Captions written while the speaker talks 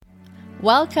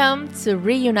Welcome to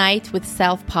Reunite with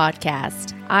Self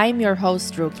podcast. I'm your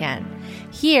host, Rukan.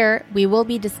 Here, we will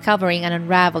be discovering and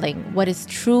unraveling what is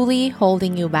truly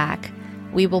holding you back.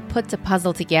 We will put the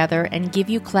puzzle together and give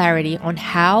you clarity on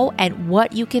how and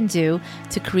what you can do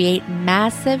to create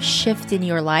massive shift in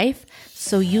your life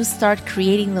so you start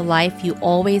creating the life you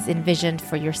always envisioned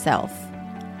for yourself.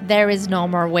 There is no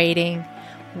more waiting.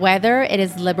 Whether it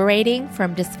is liberating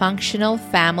from dysfunctional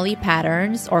family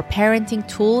patterns or parenting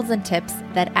tools and tips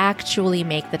that actually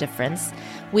make the difference,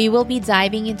 we will be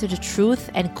diving into the truth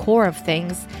and core of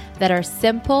things that are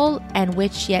simple and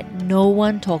which yet no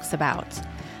one talks about.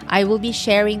 I will be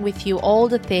sharing with you all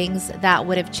the things that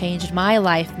would have changed my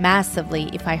life massively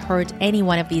if I heard any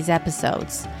one of these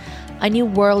episodes. A new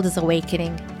world is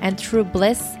awakening, and true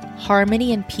bliss,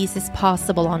 harmony, and peace is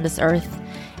possible on this earth.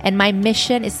 And my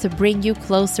mission is to bring you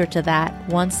closer to that,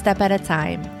 one step at a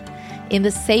time. In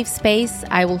this safe space,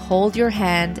 I will hold your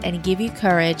hand and give you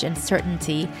courage and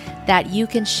certainty that you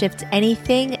can shift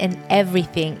anything and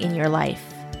everything in your life.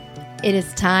 It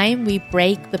is time we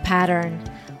break the pattern.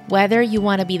 Whether you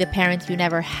want to be the parent you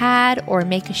never had or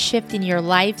make a shift in your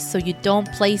life so you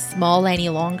don't play small any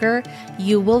longer,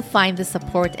 you will find the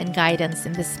support and guidance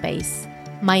in this space.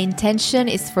 My intention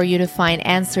is for you to find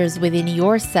answers within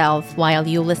yourself while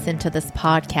you listen to this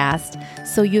podcast,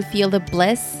 so you feel the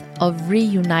bliss of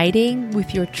reuniting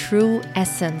with your true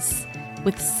essence,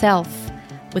 with self,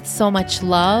 with so much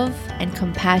love and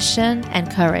compassion and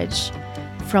courage.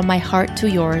 From my heart to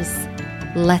yours,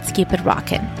 let's keep it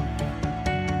rockin'.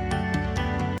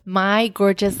 My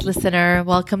gorgeous listener,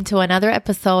 welcome to another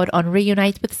episode on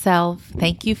Reunite with Self.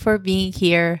 Thank you for being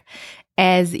here.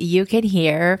 As you can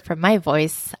hear from my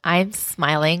voice, I'm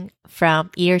smiling from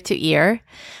ear to ear.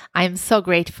 I'm so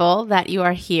grateful that you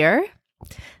are here.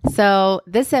 So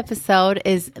this episode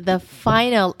is the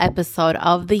final episode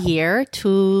of the year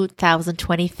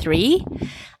 2023.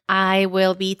 I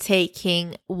will be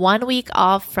taking 1 week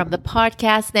off from the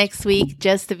podcast next week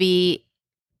just to be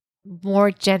more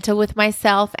gentle with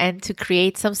myself and to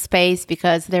create some space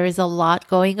because there is a lot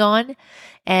going on.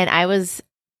 And I was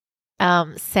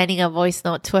sending a voice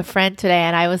note to a friend today,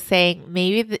 and I was saying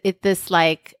maybe this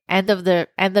like end of the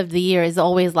year is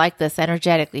always like this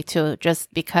energetically too,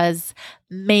 just because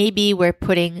maybe we're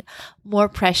putting more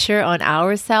pressure on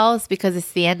ourselves because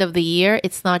it's the end of the year.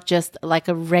 It's not just like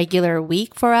a regular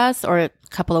week for us or a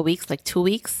couple of weeks, like 2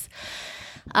 weeks.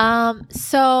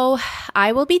 So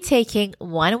I will be taking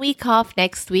 1 week off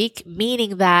next week,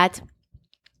 meaning that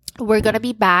we're going to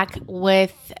be back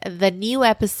with the new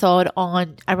episode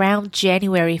on around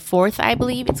January 4th, I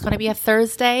believe. It's going to be a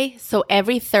Thursday. So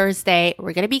every Thursday,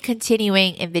 we're going to be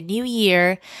continuing in the new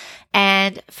year.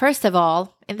 And first of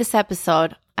all, in this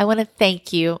episode, I want to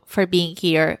thank you for being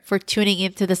here, for tuning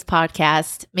into this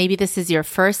podcast. Maybe this is your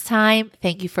first time.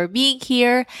 Thank you for being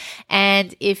here.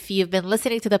 And if you've been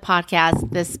listening to the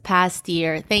podcast this past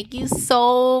year, thank you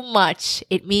so much.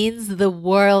 It means the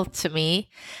world to me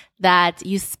that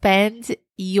you spend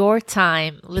your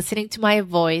time listening to my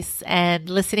voice and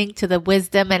listening to the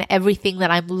wisdom and everything that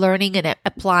I'm learning and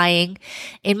applying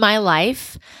in my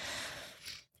life.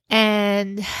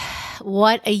 And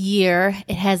what a year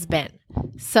it has been.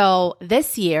 So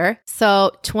this year,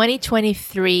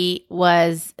 2023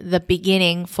 was the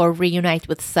beginning for Reunite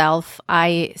with Self.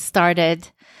 I started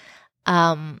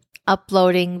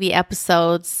uploading the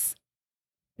episodes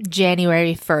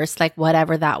January 1st, like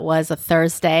whatever that was, a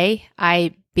Thursday.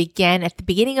 I began at the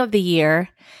beginning of the year,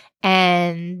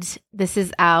 and this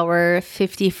is our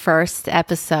 51st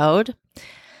episode.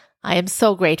 I am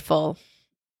so grateful.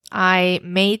 I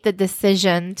made the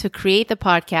decision to create the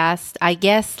podcast, I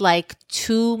guess like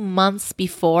 2 months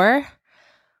before,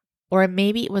 or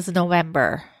maybe it was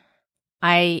November.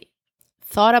 I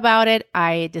thought about it,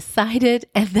 I decided,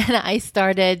 and then I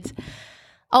started.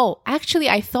 Oh, actually,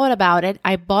 I thought about it.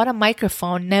 I bought a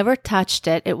microphone, never touched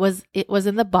it. It was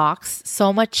in the box.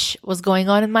 So much was going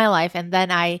on in my life. And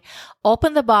then I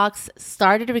opened the box,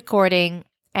 started recording,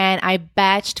 and I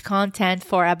batched content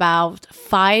for about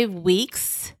 5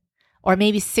 weeks or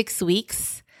maybe 6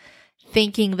 weeks,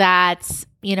 thinking that,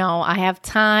 I have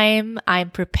time, I'm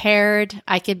prepared,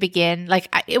 I can begin.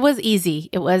 It was easy.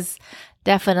 It was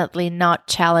definitely not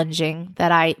challenging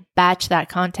that I batch that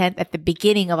content at the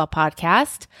beginning of a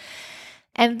podcast.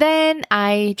 And then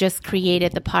I just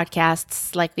created the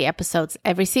podcasts, like the episodes,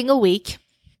 every single week.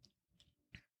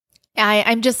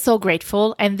 I'm just so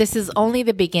grateful, and this is only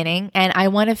the beginning, and I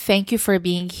want to thank you for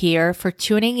being here, for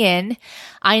tuning in.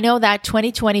 I know that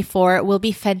 2024 will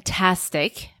be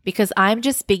fantastic because I'm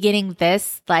just beginning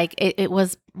this, like it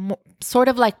was sort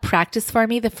of like practice for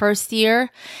me the first year,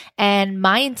 and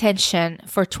my intention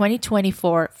for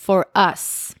 2024 for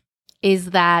us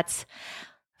is that,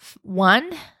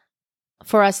 one,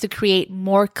 for us to create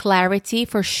more clarity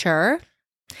for sure,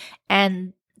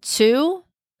 and two,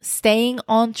 staying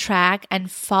on track and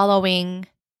following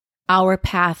our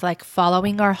path, like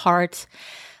following our heart,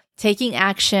 taking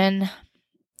action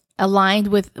aligned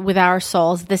with our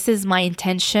souls. This is my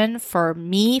intention for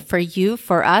me, for you,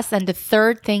 for us. And the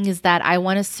third thing is that I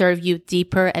want to serve you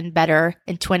deeper and better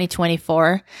in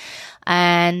 2024.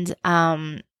 And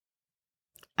I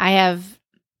have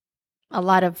a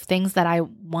lot of things that I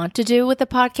want to do with the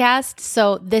podcast.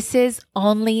 So this is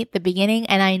only the beginning.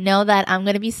 And I know that I'm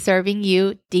going to be serving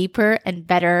you deeper and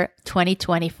better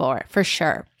 2024 for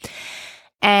sure.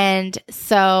 And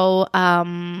so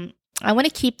I want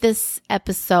to keep this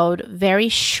episode very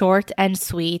short and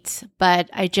sweet, but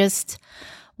I just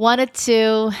wanted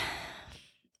to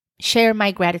share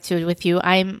my gratitude with you.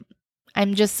 I'm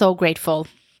just so grateful.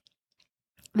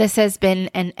 This has been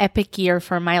an epic year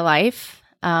for my life.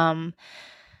 A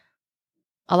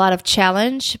lot of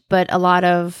challenge, but a lot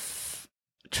of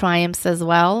triumphs as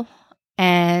well,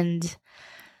 and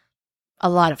a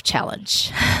lot of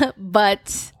challenge,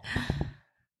 but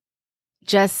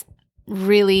just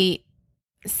really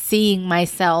seeing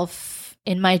myself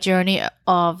in my journey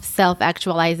of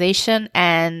self-actualization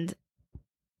and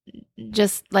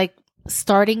just like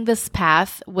starting this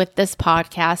path with this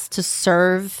podcast to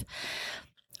serve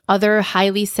other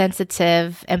highly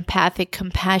sensitive, empathic,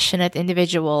 compassionate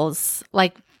individuals.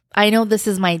 Like, I know this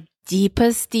is my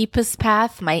deepest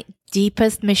path, my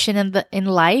deepest mission in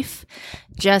life,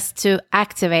 just to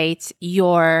activate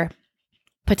your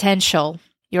potential,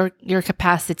 your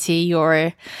capacity,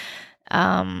 your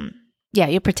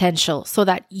potential, so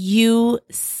that you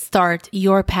start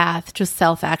your path to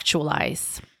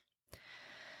self-actualize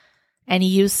and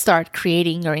you start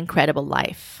creating your incredible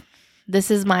life.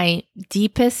 This is my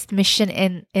deepest mission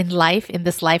in life, in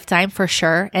this lifetime for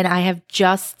sure. And I have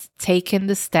just taken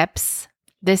the steps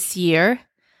this year.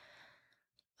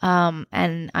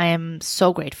 And I am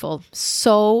so grateful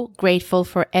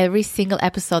for every single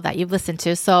episode that you've listened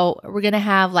to. So we're going to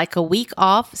have like a week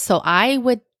off. So I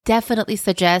would definitely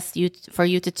suggest for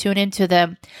you to tune into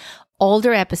the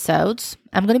older episodes.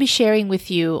 I'm going to be sharing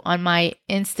with you on my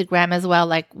Instagram as well,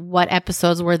 like what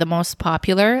episodes were the most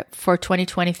popular for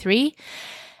 2023.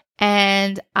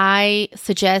 And I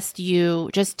suggest you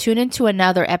just tune into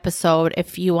another episode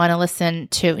if you want to listen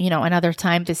to, another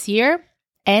time this year.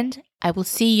 And I will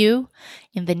see you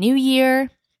in the new year.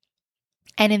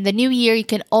 And in the new year, you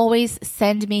can always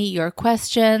send me your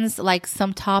questions, like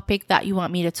some topic that you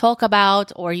want me to talk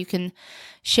about, or you can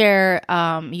share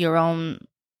your own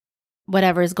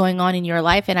whatever is going on in your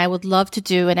life. And I would love to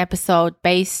do an episode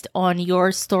based on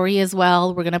your story as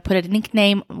well. We're going to put a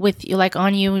nickname with you, like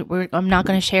on you. I'm not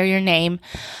going to share your name.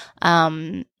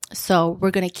 So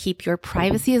we're going to keep your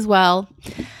privacy as well.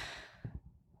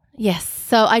 Yes.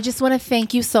 So I just want to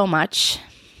thank you so much.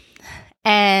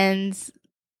 And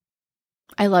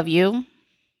I love you.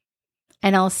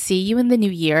 And I'll see you in the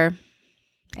new year.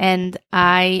 And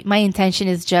my intention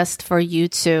is just for you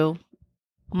to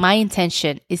My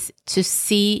intention is to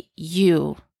see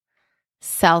you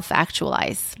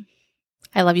self-actualize.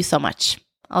 I love you so much.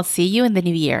 I'll see you in the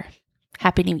new year.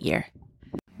 Happy New Year.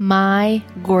 My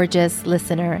gorgeous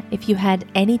listener, if you had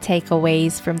any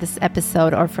takeaways from this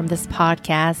episode or from this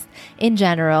podcast in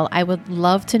general, I would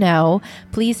love to know.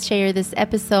 Please share this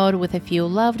episode with a few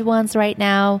loved ones right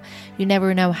now. You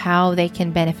never know how they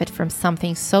can benefit from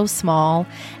something so small.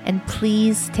 And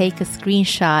please take a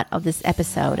screenshot of this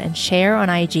episode and share on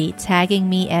IG, tagging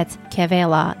me at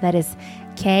Khewella. That is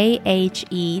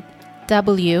Khewella.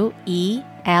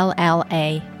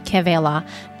 Khewella.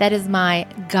 That is my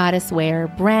Goddess Wear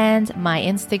brand, my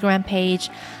Instagram page.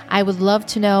 I would love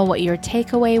to know what your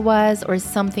takeaway was, or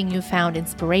something you found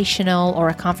inspirational, or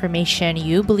a confirmation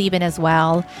you believe in as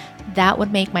well. That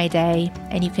would make my day.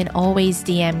 And you can always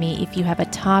DM me if you have a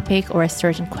topic or a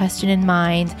certain question in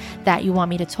mind that you want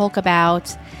me to talk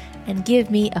about. And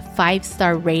give me a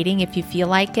 5-star rating if you feel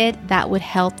like it. That would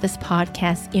help this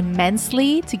podcast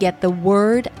immensely to get the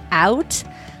word out.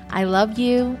 I love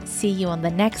you. See you on the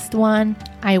next one.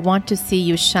 I want to see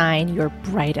you shine your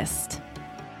brightest.